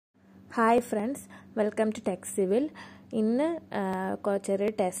Hi friends, welcome to Tech Civil. ഇന്ന് ചെറിയ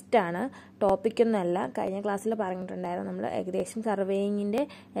ടെസ്റ്റാണ്, ടോപ്പിക്കൊന്നുമല്ല. കഴിഞ്ഞ ക്ലാസ്സിൽ പറഞ്ഞിട്ടുണ്ടായിരുന്നു നമ്മൾ ഏകദേശം സർവേയിങ്ങിൻ്റെ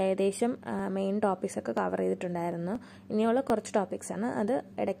ഏകദേശം മെയിൻ ടോപ്പിക്സൊക്കെ കവർ ചെയ്തിട്ടുണ്ടായിരുന്നു. ഇനിയുള്ള കുറച്ച് ടോപ്പിക്സാണ്. അത്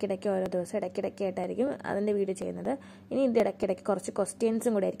ഇടയ്ക്കിടയ്ക്ക് ഓരോ ദിവസം ഇടയ്ക്കിടയ്ക്കായിട്ടായിരിക്കും അതിൻ്റെ വീഡിയോ ചെയ്യുന്നത്. ഇനി ഇത് ഇടയ്ക്കിടയ്ക്ക് കുറച്ച്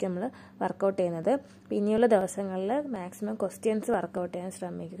ക്വസ്റ്റ്യൻസും കൂടെ ആയിരിക്കും നമ്മൾ വർക്കൗട്ട് ചെയ്യുന്നത്. ഇനിയുള്ള ദിവസങ്ങളിൽ മാക്സിമം ക്വസ്റ്റ്യൻസ് വർക്കൗട്ട് ചെയ്യാൻ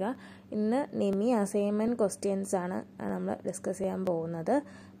ശ്രമിക്കുക. ഇന്ന് നിമി അസൈൻമെൻറ്റ് ക്വസ്റ്റ്യൻസ് ആണ് നമ്മൾ ഡിസ്കസ് ചെയ്യാൻ പോകുന്നത്.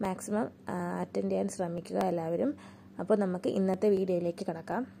 മാക്സിമം അറ്റൻഡ് ചെയ്യാൻ ശ്രമിക്കുക എല്ലാവരും. അപ്പോൾ നമുക്ക് ഇന്നത്തെ വീഡിയോയിലേക്ക്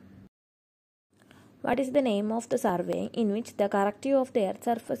കടക്കാം. What is the name of the survey in which the corrective of the earth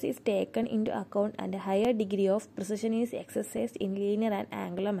surface is taken into account and a higher degree of precision is exercised in linear and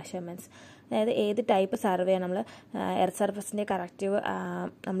angular measurements? അതായത് ഏത് type survey നമ്മൾ earth സർഫസിൻ്റെ corrective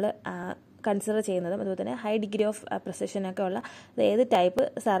നമ്മൾ consider ചെയ്യുന്നതും അതുപോലെ തന്നെ high degree of പ്രിസിഷനൊക്കെ ഉള്ള ഏത് type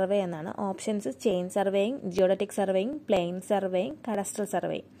survey എന്നാണ്. Options chain surveying, geodetic surveying, plain surveying, cadastral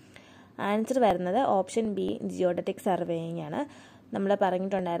surveying. Answer വരുന്നത് ഓപ്ഷൻ ബി ജിയോഡറ്റിക് സർവേയിങ് ആണ്. നമ്മൾ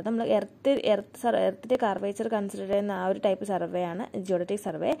പറഞ്ഞിട്ടുണ്ടായിരുന്നു നമ്മൾ എർത്തിൻ്റെ കർവേച്ചർ കൺസിഡർ ചെയ്യുന്ന ആ ഒരു ടൈപ്പ് സർവേ ആണ് ജിയോഡറ്റിക്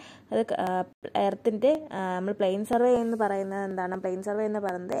സർവേ. അത് എർത്തിൻ്റെ നമ്മൾ പ്ലെയിൻ സർവേ എന്ന് പറയുന്നത് എന്താണ്? പ്ലെയിൻ സർവേ എന്ന്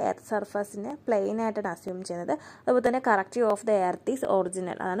പറയുന്നത് എർത്ത് സർഫസിനെ പ്ലെയിൻ ആയിട്ടാണ് അസ്യൂം ചെയ്യുന്നത്. അതുപോലെ തന്നെ corrective of the earth is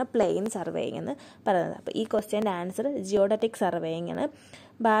original, അതാണ് പ്ലെയിൻ സർവേയിങ് എന്ന് പറയുന്നത്. അപ്പോൾ ഈ ക്വസ്റ്റ്യൻ്റെ ആൻസർ ജിയോഡറ്റിക് സർവേയിങ് ആണ്.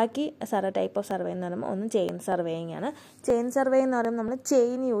 ബാക്കി ടൈപ്പ് ഓഫ് സർവേ എന്ന് പറയുമ്പോൾ ഒന്ന് ചെയിൻ സർവേയിങ് ആണ്. ചെയിൻ സർവേ എന്ന് പറയുമ്പോൾ നമ്മൾ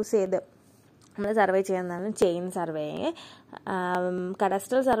ചെയിൻ യൂസ് ചെയ്ത് നമ്മൾ സർവേ ചെയ്യുന്നതാണ് ചെയിൻ സർവേയിങ്.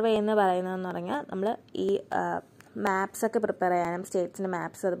 കഡസ്ട്രൽ സർവേ എന്ന് പറയുന്നതെന്ന് പറഞ്ഞാൽ നമ്മൾ ഈ മാപ്സൊക്കെ പ്രിപ്പയർ ചെയ്യാനും സ്റ്റേറ്റ്സിൻ്റെ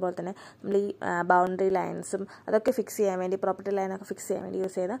മാപ്സ് അതുപോലെ തന്നെ നമ്മൾ ഈ ബൗണ്ടറി ലൈൻസും അതൊക്കെ ഫിക്സ് ചെയ്യാൻ വേണ്ടി പ്രോപ്പർട്ടി ലൈനൊക്കെ ഫിക്സ് ചെയ്യാൻ വേണ്ടി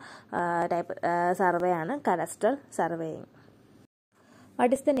യൂസ് ചെയ്യുന്ന ടൈപ്പ് സർവേ ആണ് cadastral surveying.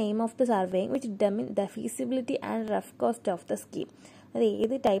 What is the name of the survey which determine the feasibility and rough cost of the scheme? അത്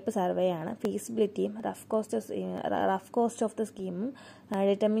ഏത് ടൈപ്പ് സർവേ ആണ് ഫീസിബിലിറ്റിയും rough cost of the സ്കീമും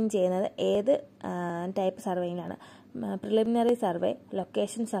determine ചെയ്യുന്നത് ഏത് type സർവേയിലാണ്? Preliminary survey,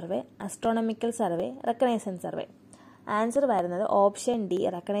 location survey, astronomical survey, reconnaissance survey. Answer വരുന്നത് option D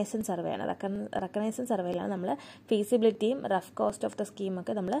reconnaissance survey ആണ്. Reconnaissance സർവേയിലാണ് നമ്മൾ ഫീസിബിലിറ്റിയും rough cost of the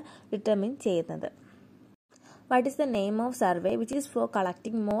സ്കീമൊക്കെ നമ്മൾ determine ചെയ്യുന്നത്. What is the name of survey which is for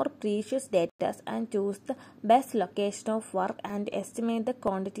collecting more precious data and choose the best location of work and estimate the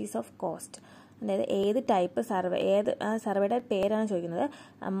quantities of cost? അതായത് ഏത് type survey, ഏത് സർവേയുടെ പേരാണ് ചോദിക്കുന്നത്.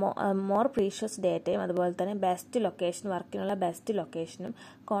 More precious ഡേറ്റയും അതുപോലെ തന്നെ best location, വർക്കിനുള്ള best ലൊക്കേഷനും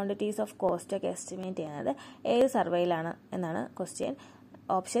quantities of കോസ്റ്റൊക്കെ estimate ചെയ്യുന്നത് ഏത് സർവേയിലാണ് എന്നാണ് question.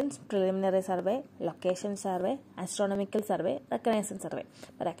 Options preliminary survey, location survey, astronomical survey, reconnaissance survey.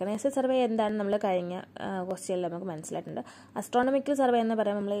 അപ്പോൾ റെക്കഗ്നൈസൻസ് സർവേ എന്താണ് നമ്മൾ കഴിഞ്ഞ ക്വസ്റ്റ്യനിൽ നമുക്ക് മനസ്സിലായിട്ടുണ്ട്. അസ്ട്രോണമിക്കൽ സർവേ എന്ന്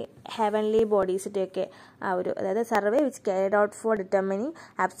പറയുമ്പോൾ നമ്മൾ ഹെവൻലി ബോഡീസിൻ്റെയൊക്കെ ആ ഒരു, അതായത് survey which carried out for determining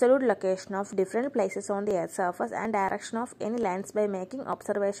absolute location of different places on the earth surface and direction of any lines by making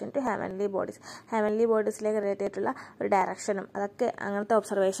observation to heavenly bodies. Heavenly ബോഡീസിലേക്ക് relate ചെയ്തിട്ടുള്ള ഒരു ഡയറക്ഷനും അതൊക്കെ അങ്ങനത്തെ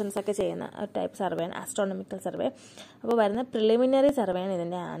ഒബ്സർവേഷൻസ് ഒക്കെ ചെയ്യുന്ന ഒരു ടൈപ്പ് സർവേയാണ് ആസ്ട്രോണമിക്കൽ സർവേ. അപ്പോൾ വരുന്ന preliminary സർവേയാണ്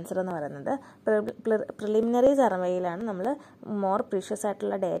ഇതിൻ്റെ ആൻസർ എന്ന് പറയുന്നത്. പ്രിലിമിനറി സർവേയിലാണ് നമ്മൾ മോർ പ്രീഷ്യസ്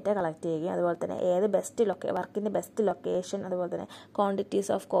ആയിട്ടുള്ള ഡേറ്റ കളക്ട് ചെയ്യുകയും അതുപോലെ തന്നെ ഏത് വർക്കിൻ്റെ ബെസ്റ്റ് ലൊക്കേഷൻ അതുപോലെ തന്നെ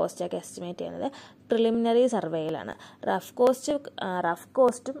ക്വാണ്ടിറ്റീസ് ഓഫ് കോസ്റ്റ് ഒക്കെ എസ്റ്റിമേറ്റ് ചെയ്യുന്നത് പ്രിലിമിനറി സർവേയിലാണ്. റഫ്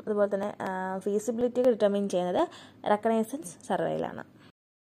കോസ്റ്റും അതുപോലെ തന്നെ ഫീസിബിലിറ്റി ഡിറ്റർമിൻ ചെയ്യുന്നത് reconnaissance സർവേയിലാണ്.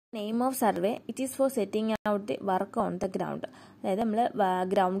 Name of survey it is four setting out the work on the ground. അതായത് നമ്മൾ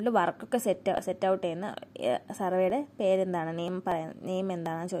ഗ്രൗണ്ടിൽ വർക്കൊക്കെ സെറ്റ് ഔട്ട് ചെയ്യുന്ന സർവേയുടെ പേരെന്താണ്, നെയിം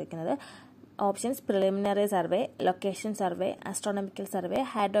എന്താണെന്ന് ചോദിക്കുന്നത്. Options preliminary survey, location survey, astronomical survey,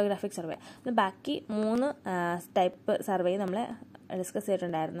 hydrographic survey. ബാക്കി 3 ടൈപ്പ് സർവേ നമ്മൾ ഡിസ്കസ്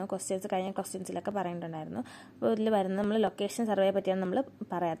ചെയ്തിട്ടുണ്ടായിരുന്നു. കഴിഞ്ഞ ക്വസ്റ്റ്യൻസിലൊക്കെ പറഞ്ഞിട്ടുണ്ടായിരുന്നു. അപ്പോൾ ഇതിൽ വരുന്ന നമ്മൾ ലൊക്കേഷൻ സർവേയെ പറ്റിയാണ് നമ്മൾ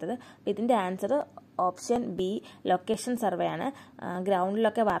പറയാത്തത്. അപ്പോൾ ഇതിൻ്റെ answer option B location survey ആണ്.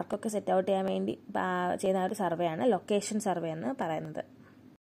 ഗ്രൗണ്ടിലൊക്കെ വർക്കൊക്കെ സെറ്റ് ഔട്ട് ചെയ്യാൻ വേണ്ടി ചെയ്യുന്ന ഒരു സർവേ ആണ് ലൊക്കേഷൻ സർവേ എന്ന് പറയുന്നത്.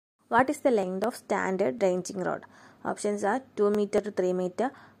 What is the length of standard ranging road? Options are 2 meter to 3 meter,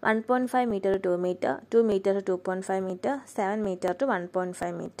 1.5 meter to 2 meter, 2 meter to 2.5 meter, 7 meter to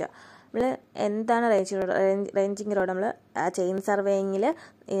 1.5 meter. നമ്മൾ എന്താണ് റേഞ്ചിങ് റോഡ്? നമ്മൾ ചെയിൻ സർവേയിങ്ങിൽ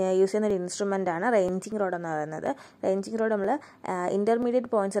യൂസ് ചെയ്യുന്ന ഒരു ഇൻസ്ട്രുമെൻ്റ് ആണ് റേഞ്ചിങ് റോഡ് എന്ന് പറയുന്നത്. റേഞ്ചിങ് റോഡ് നമ്മൾ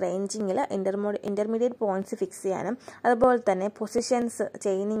intermediate points റേഞ്ചിങ്ങിൽ intermediate points fix ചെയ്യാനും അതുപോലെ തന്നെ പൊസിഷൻസ്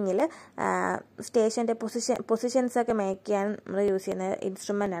ചെയിനിങ്ങിൽ സ്റ്റേഷൻ്റെ പൊസിഷൻസൊക്കെ മേക്ക് ചെയ്യാനും നമ്മൾ യൂസ് ചെയ്യുന്ന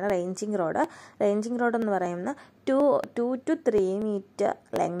ഇൻസ്ട്രുമെൻ്റ് ആണ് റേഞ്ചിങ് റോഡ്. റേഞ്ചിങ് റോഡ് എന്ന് പറയുന്ന 2 to 3 meter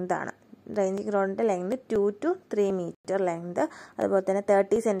ലെങ്ത് ആണ്. റേഞ്ചിങ് റോഡിൻ്റെ ലെങ്ത് 2 to 3 meter ലെങ്ത്, അതുപോലെ തന്നെ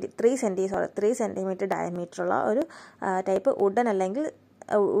 3 centimeter ഡയമീറ്ററുള്ള ഒരു ടൈപ്പ് വുഡൻ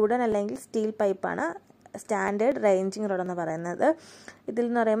അല്ലെങ്കിൽ സ്റ്റീൽ പൈപ്പാണ് സ്റ്റാൻഡേർഡ് റേഞ്ചിങ് റോഡ് എന്ന് പറയുന്നത്. ഇതിൽ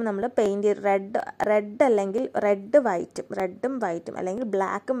എന്ന് പറയുമ്പോൾ നമ്മൾ പെയിൻറ്റ് റെഡ് അല്ലെങ്കിൽ റെഡും വൈറ്റും അല്ലെങ്കിൽ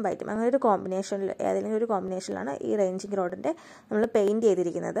ബ്ലാക്കും വൈറ്റും അങ്ങനെ ഒരു കോമ്പിനേഷനിൽ ഏതെങ്കിലും ഒരു കോമ്പിനേഷനിലാണ് ഈ റേഞ്ചിങ് റോഡിൻ്റെ നമ്മൾ പെയിൻറ്റ്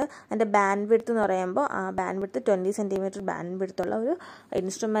ചെയ്തിരിക്കുന്നത്. അതിൻ്റെ ബാൻഡ് വിഡ്ത്ത് എന്ന് പറയുമ്പോൾ ആ ബാൻഡ് വിഡ്ത്ത് 20 സെൻറ്റിമീറ്റർ ബാൻഡ് വിഡ്ത്തുള്ള ഒരു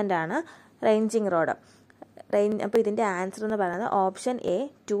ഇൻസ്ട്രുമെൻ്റാണ് റേഞ്ചിങ് റോഡ്. അപ്പോൾ ഇതിൻ്റെ ആൻസർ എന്ന് പറയുന്നത് ഓപ്ഷൻ എ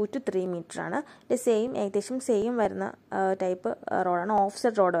 2 to 3 മീറ്റർ ആണ്. ഇത് ഏകദേശം സെയിം വരുന്ന ടൈപ്പ് റോഡാണ്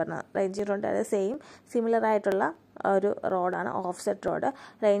ഓഫ്സെറ്റ് റോഡ് വരുന്നത്. റേഞ്ചിങ് റോഡ് അതായത് സിമിലർ ആയിട്ടുള്ള ഒരു റോഡാണ് ഓഫ്സെറ്റ് റോഡ്.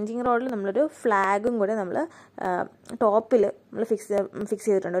 റേഞ്ചിങ് റോഡിൽ നമ്മളൊരു ഫ്ലാഗും കൂടെ നമ്മൾ ടോപ്പിൽ നമ്മൾ ഫിക്സ്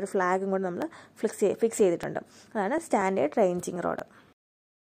ചെയ്തിട്ടുണ്ട്. ഒരു ഫ്ലാഗും കൂടെ നമ്മൾ ഫിക്സ് ചെയ്തിട്ടുണ്ട്. അതാണ് standard ranging road.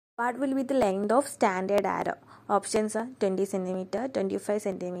 What will be the length of standard arrow? Options are 20 cm, 25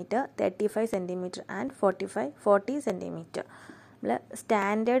 cm, 35 cm and 40 cm. നമ്മൾ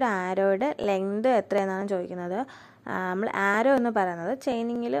സ്റ്റാൻഡേർഡ് ആരോയുടെ ലെങ്ത് എത്രയെന്നാണ് ചോദിക്കുന്നത്. നമ്മൾ ആരോ എന്ന് പറയുന്നത്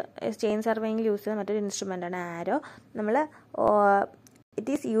ചെയിൻ സർവേയിങ്ങിൽ യൂസ് ചെയ്യുന്ന മറ്റൊരു ഇൻസ്ട്രുമെൻ്റാണ് ആരോ. നമ്മൾ it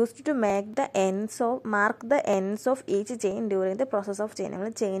is used to mark the ends of each chain during the process of chain. നമ്മൾ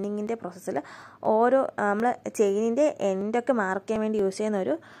ചെയിനിങ്ങിൻ്റെ പ്രോസസ്സിൽ നമ്മൾ ചെയിനിൻ്റെ എൻഡൊക്കെ മാർക്ക് ചെയ്യാൻ വേണ്ടി യൂസ് ചെയ്യുന്ന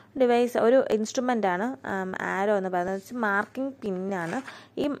ഒരു ഇൻസ്ട്രുമെൻ്റാണ് ആരോ എന്ന് പറയുന്നത്. മാർക്കിംഗ് പിന്നാണ്.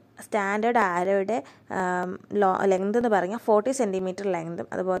 ഈ സ്റ്റാൻഡേർഡ് ആരോയുടെ ലെങ്ത് എന്ന് പറഞ്ഞാൽ 40 സെൻറ്റിമീറ്റർ ലെങ്തും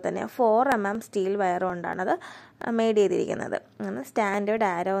അതുപോലെ തന്നെ 4 mm സ്റ്റീൽ വയർ കൊണ്ടാണത് മെയ്ഡ് ചെയ്തിരിക്കുന്നത്. സ്റ്റാൻഡേർഡ്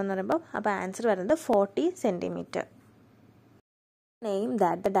ആരോ എന്ന് പറയുമ്പോൾ അപ്പോൾ ആൻസർ വരുന്നത് 40 centimetre. Name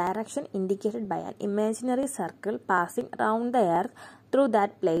that the direction indicated by an imaginary circle passing round the earth through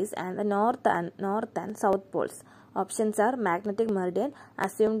that place and the north and south poles. Options are magnetic meridian,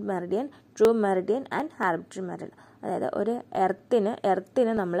 assumed meridian, true meridian and arbitrary meridian. അതായത് ഒരു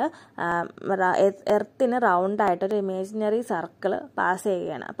എർത്തിന് നമ്മൾ എർത്തിന് റൗണ്ടായിട്ടൊരു imaginary circle pass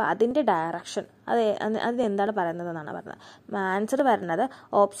ചെയ്യുകയാണ്. അപ്പോൾ അതിൻ്റെ direction അതിനെന്താണ് പറയുന്നതെന്നാണ് പറഞ്ഞത്. Answer വരുന്നത്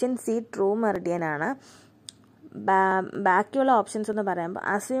option C true Meridian ആണ്. ബാക്കിയുള്ള ഓപ്ഷൻസ് എന്ന് പറയുമ്പോൾ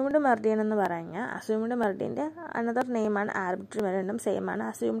അസ്യൂംഡ് മെറിഡിയൻ എന്ന് പറഞ്ഞാൽ അസ്യൂംഡ് മെറിഡിയൻ്റെ അനദർ നെയിമാണ് ആർബിട്രറി മെറിഡിയനും സെയിം ആണ്.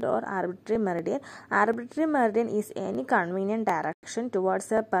 Assumed or arbitrary Meridian. Arbitrary Meridian is any convenient direction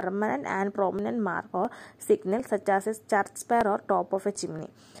towards A permanent and prominent mark or signal such as A church സ്പയർ or top of A chimney.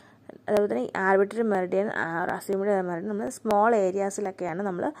 അതുപോലെ തന്നെ arbitrary Meridian assumed Meridian നമ്മൾ small ഏരിയാസിലൊക്കെയാണ്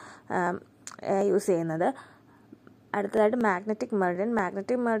നമ്മൾ use ചെയ്യുന്നത്. അടുത്തതായിട്ട് magnetic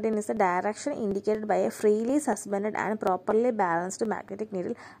Meridian is A direction indicated by A freely suspended and properly balanced magnetic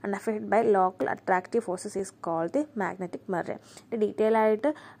needle unaffected by local attractive forces is called the magnetic Meridian. ഇത് detail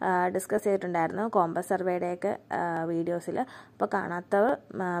ആയിട്ട് discuss ചെയ്തിട്ടുണ്ടായിരുന്നു compass സർവേയുടെയൊക്കെ വീഡിയോസിൽ. അപ്പോൾ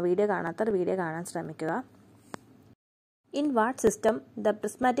video കാണാൻ ശ്രമിക്കുക. In what system the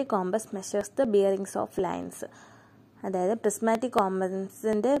prismatic compass measures the bearings of lines. അതായത് prismatic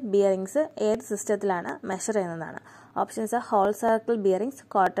കോമ്പസിൻ്റെ bearings ഏത് സിസ്റ്റത്തിലാണ് measure ചെയ്യുന്നതാണ്. ഓപ്ഷൻസ് ആ whole circle bearings,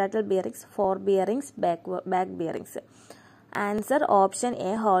 ക്വാഡ്രാറ്റൽ bearings, 4 bearings, back bearings. Answer option A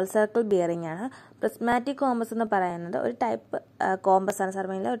whole circle bearing ആണ്. പ്രിസ്മാറ്റിക് കോമ്പസ് എന്ന് പറയുന്നത് ഒരു ടൈപ്പ് കോമ്പസാണ്.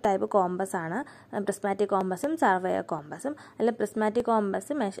 സർവേയിലെ ഒരു type കോമ്പസാണ് prismatic കോമ്പസും surveyor കോമ്പസും. അതിൽ പ്രിസ്മാറ്റിക്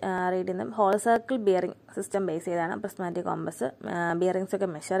കോമ്പസ് റീഡ് ചെയ്യുന്ന whole circle bearing system base ചെയ്താണ് പ്രിസ്മാറ്റിക് കോമ്പസ് ബിയറിങ്സ് ഒക്കെ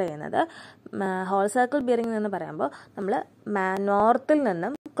മെഷർ ചെയ്യുന്നത്. ഹോൾ സർക്കിൾ ബിയറിംഗ് എന്ന് പറയുമ്പോൾ നമ്മൾ നോർത്തിൽ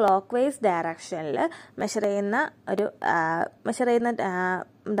നിന്നും ക്ലോക്ക് വൈസ് ഡയറക്ഷനിൽ മെഷർ ചെയ്യുന്ന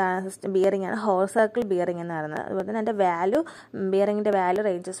ബിയറിംഗ് ആണ് ഹോൾ സർക്കിൾ ബിയറിംഗ് എന്ന് പറയുന്നത്. അതുപോലെ തന്നെ അതിൻ്റെ ബിയറിംഗിൻ്റെ value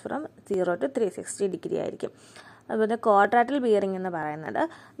ranges from 0 to 360 degree ആയിരിക്കും. അതുപോലെ ക്വാഡ്രാറ്റൽ ബിയറിംഗ് എന്ന് പറയുന്നത്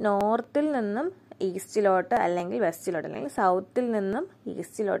നോർത്തിൽ നിന്നും ഈസ്റ്റിലോട്ട് അല്ലെങ്കിൽ വെസ്റ്റിലോട്ട് അല്ലെങ്കിൽ സൗത്തിൽ നിന്നും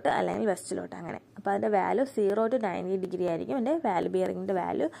ഈസ്റ്റിലോട്ട് അല്ലെങ്കിൽ വെസ്റ്റിലോട്ട് അങ്ങനെ. അപ്പോൾ അതിൻ്റെ വാല്യൂ 0 to 90 ഡിഗ്രി ആയിരിക്കും. അതിൻ്റെ ബിയറിംഗിൻ്റെ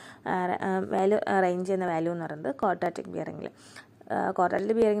വാല്യൂ റേഞ്ച് ചെയ്യുന്ന വാല്യൂ എന്ന് പറയുന്നത് ക്വാഡ്രാറ്റിക് ബിയറിംഗിൽ.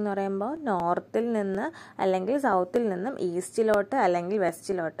 ക്വാഡ്രാറ്റൽ ബിയറിംഗ് എന്ന് പറയുമ്പോൾ നോർത്തിൽ നിന്ന് അല്ലെങ്കിൽ സൗത്തിൽ നിന്നും ഈസ്റ്റിലോട്ട് അല്ലെങ്കിൽ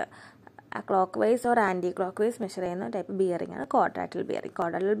വെസ്റ്റിലോട്ട് clock vice or anti clock vice measure ചെയ്യുന്ന ടൈപ്പ് ബിയറിംഗ് ആണ് ക്വാഡ്രാറ്റൽ ബിയറിംഗ്.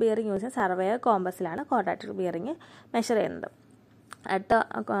 ക്വാഡ്രാറ്റൽ ബിയറിംഗ് യൂസ് ചെയ്യുന്ന സർവേയർ കോമ്പസിലാണ് ക്വാഡ്രാറ്റൽ ബിയറിംഗ് മെഷർ ചെയ്യുന്നത്. അടുത്ത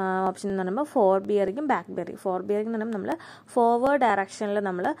ഓപ്ഷൻ എന്ന് പറയുമ്പോൾ 4 ബിയറിംഗും ബാക്ക് ബിയറിംഗ്. 4 ബിയറിംഗ് എന്ന് പറയുമ്പോൾ നമ്മൾ ഫോർവേഡ് ഡയറക്ഷനിൽ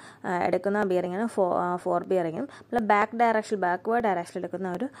നമ്മൾ എടുക്കുന്ന ബിയറിംഗാണ് 4 ബിയറിംഗും. നമ്മൾ ബാക്ക്വേർഡ് ഡയറക്ഷനിൽ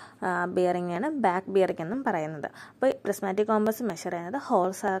എടുക്കുന്ന ഒരു ബിയറിംഗാണ് ബാക്ക് ബിയറിംഗ് എന്നും പറയുന്നത്. അപ്പോൾ പ്രിസ്മാറ്റിക് കോമ്പസ് മെഷർ ചെയ്യുന്നത്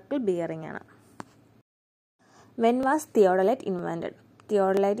ഹോൾ സർക്കിൾ ബിയറിംഗ് ആണ്. When was theodolite invented?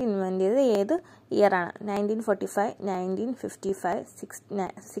 Theodolite invent ചെയ്തത് ഏത് ഇയറാണ്? 1945, 1955,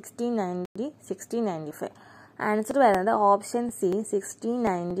 1690, 1695. ആൻസർ വരുന്നത് ഓപ്ഷൻ സി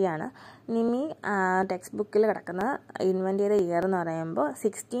 1690 ആണ്. നിമി ടെക്സ്റ്റ് ബുക്കിൽ കിടക്കുന്ന ഇൻവെൻറ്റ് ചെയ്ത ഇയർ എന്ന് പറയുമ്പോൾ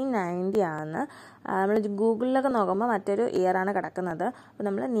 1690 ആണ്. നമ്മൾ ഗൂഗിളിലൊക്കെ നോക്കുമ്പോൾ മറ്റൊരു ഇയറാണ് കിടക്കുന്നത്. അപ്പോൾ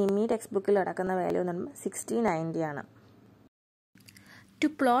നമ്മൾ നിമി ടെക്സ്റ്റ് ബുക്കിൽ കിടക്കുന്ന വാല്യൂ എന്ന് പറയുമ്പോൾ 1690 ആണ്. To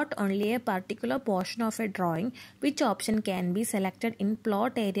plot only a particular portion of a drawing, which option can be selected in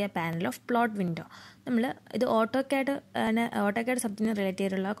plot area panel of plot window? നമ്മൾ ഇത് ഓട്ടോകാഡ് സബ്ജക്റ്റിന് റിലേറ്റ്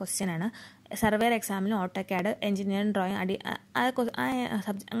ചെയ്തിട്ടുള്ള ക്വസ്റ്റ്യൻ ആണ്. സർവേയർ എക്സാമിന് ഓട്ടോകാഡ് എഞ്ചിനീയറിംഗ് ഡ്രോയിങ്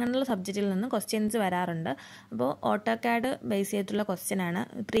അങ്ങനെയുള്ള സബ്ജക്റ്റിൽ നിന്ന് ക്വസ്റ്റ്യൻസ് വരാറുണ്ട്. അപ്പോൾ ഓട്ടോകാഡ് ബേസ് ചെയ്തിട്ടുള്ള ക്വസ്റ്റ്യൻ ആണ്.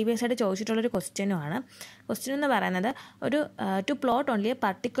 പ്രീവിയസ് ആയിട്ട് ചോദിച്ചിട്ടുള്ളൊരു ക്വസ്റ്റ്യനുമാണ്. ക്വസ്റ്റ്യൻ എന്ന് പറയുന്നത് to plot only A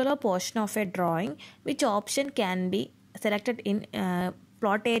particular portion of A drawing which option can be selected in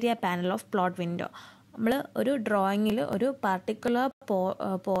plot area panel of plot window. നമ്മൾ ഒരു ഡ്രോയിങ്ങിൽ ഒരു പർട്ടിക്കുലർ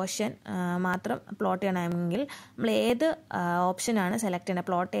പോർഷൻ മാത്രം പ്ലോട്ട് ചെയ്യണമെങ്കിൽ നമ്മൾ ഏത് ഓപ്ഷനാണ് സെലക്ട് ചെയ്യുന്നത്,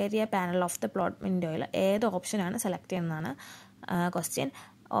 plot area panel of the plot വിൻഡോയിൽ ഏത് ഓപ്ഷനാണ് സെലക്ട് ചെയ്യുന്നതാണ് ക്വസ്റ്റ്യൻ.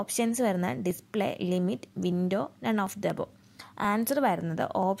 ഓപ്ഷൻസ് വരുന്നത് display, limit, window, none of the above. Answer വരുന്നത്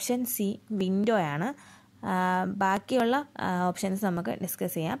ഓപ്ഷൻ സി വിൻഡോ ആണ്. ബാക്കിയുള്ള ഓപ്ഷൻസ് നമുക്ക്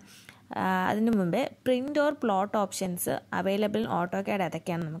ഡിസ്കസ് ചെയ്യാം. അതിനു മുമ്പേ print or plot options available in AutoCAD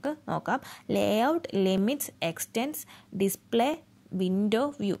ഏതൊക്കെയാണെന്ന് നമുക്ക് നോക്കാം. Layout, limits, extends, display, window,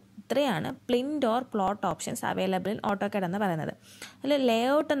 view. ഇത്രയാണ് print or plot options available in AutoCAD എന്ന് പറയുന്നത്. അതിൽ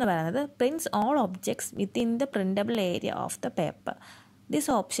ലേഔട്ട് എന്ന് പറയുന്നത് prints all objects within the printable area of the paper.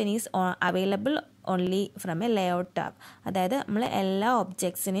 This option is available only from A layout tab. അതായത് നമ്മൾ എല്ലാ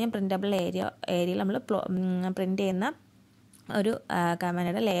ഒബ്ജക്ട്സിനെയും printable ഏരിയയിൽ നമ്മൾ പ്രിൻ്റ് ചെയ്യുന്ന ഒരു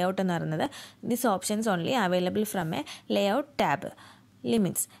കമാൻഡാണ് ലേഔട്ട് എന്ന് പറയുന്നത്. This options only available from A layout tab.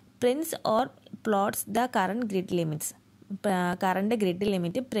 Limits prints or plots the current grid limits. Current grid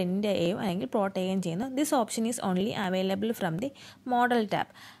limit print ചെയ്യുകയും അല്ലെങ്കിൽ പ്ലോട്ട് ചെയ്യുകയും ചെയ്യുന്നു. This option is only available from the model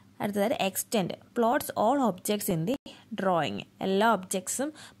tab. അടുത്തത് extend plots all objects in the drawing. എല്ലാ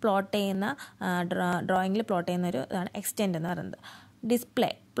ഒബ്ജക്ട്സും plot ചെയ്യുന്ന ഡ്രോയിങ്ങിൽ plot ചെയ്യുന്ന ഒരു ഇതാണ് എക്സ്റ്റെൻഡ് എന്ന് പറയുന്നത്.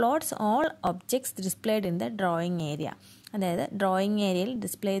 Display plots all objects displayed in the drawing area. അതായത് ഡ്രോയിങ് ഏരിയയിൽ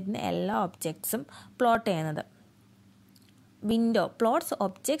ഡിസ്പ്ലേ ചെയ്യുന്ന എല്ലാ ഒബ്ജക്ട്സും പ്ലോട്ട് ചെയ്യുന്നത്. Window plots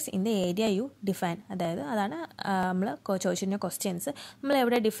objects in the area you define. അതായത് അതാണ് നമ്മൾ ചോദിച്ചിരുന്ന ക്വസ്റ്റ്യൻസ്. നമ്മൾ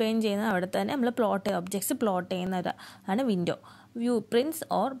എവിടെ ഡിഫൈൻ ചെയ്യുന്നത് അവിടെ തന്നെ നമ്മൾ ഒബ്ജക്ട്സ് പ്ലോട്ട് ചെയ്യുന്നതാണ് window. View prints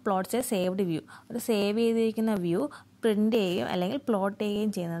or plots A saved view. ഒരു സേവ് ചെയ്തിരിക്കുന്ന വ്യൂ പ്രിൻ്റ് ചെയ്യുകയും അല്ലെങ്കിൽ പ്ലോട്ട്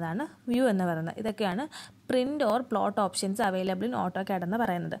ചെയ്യുകയും ചെയ്യുന്നതാണ് വ്യൂ എന്ന് പറയുന്നത്. ഇതൊക്കെയാണ് print or plot options available in AutoCAD എന്ന്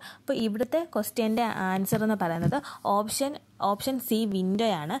പറയുന്നത്. അപ്പോൾ ഇവിടുത്തെ ക്വസ്റ്റ്യൻ്റെ ആൻസർ എന്ന് പറയുന്നത് ഓപ്ഷൻ സി വിൻഡോ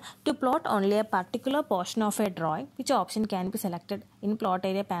ആണ്. To plot only A particular portion of A drawing which option can be selected in plot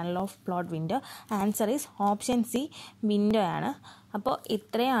area panel of plot window. Answer is option C window ആണ്. അപ്പോൾ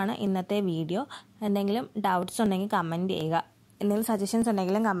ഇത്രയാണ് ഇന്നത്തെ വീഡിയോ. എന്തെങ്കിലും doubts ഉണ്ടെങ്കിൽ comment ചെയ്യുക. എന്തെങ്കിലും suggestions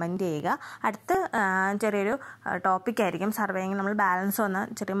ഉണ്ടെങ്കിലും കമൻറ്റ് ചെയ്യുക. അടുത്ത ചെറിയൊരു ടോപ്പിക്കായിരിക്കും സർവേയിങ്. നമ്മൾ ബാലൻസ് വന്ന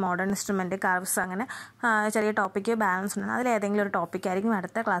ചെറിയ മോഡേൺ ഇൻസ്ട്രുമെൻറ്റ്, കർവ്സ്, അങ്ങനെ ചെറിയ ടോപ്പിക്ക് ബാലൻസ് ഉണ്ട്. അതിലേതെങ്കിലും ഒരു ടോപ്പിക്കായിരിക്കും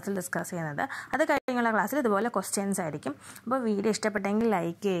അടുത്ത ക്ലാസ്സിൽ ഡിസ്കസ് ചെയ്യുന്നത്. അത് കഴിഞ്ഞുള്ള ക്ലാസ്സിൽ ഇതുപോലെ ക്വസ്റ്റ്യൻസ് ആയിരിക്കും. അപ്പോൾ വീഡിയോ ഇഷ്ടപ്പെട്ടെങ്കിൽ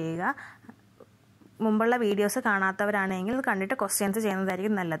ലൈക്ക് ചെയ്യുക. മുമ്പുള്ള വീഡിയോസ് കാണാത്തവരാണെങ്കിൽ ഇത് കണ്ടിട്ട് ക്വസ്റ്റ്യൻസ്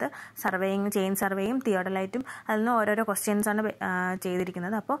ചെയ്യുന്നതായിരിക്കും നല്ലത്. ചെയിൻ സർവേയും തിയോഡലൈറ്റും അതിൽ നിന്ന് ഓരോരോ ക്വസ്റ്റ്യൻസാണ്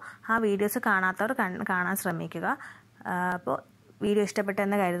ചെയ്തിരിക്കുന്നത്. അപ്പോൾ ആ വീഡിയോസ് കാണാത്തവർ കാണാൻ ശ്രമിക്കുക. അപ്പോൾ വീഡിയോ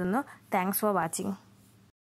ഇഷ്ടപ്പെട്ടെന്ന് കരുതുന്നു. Thanks for watching.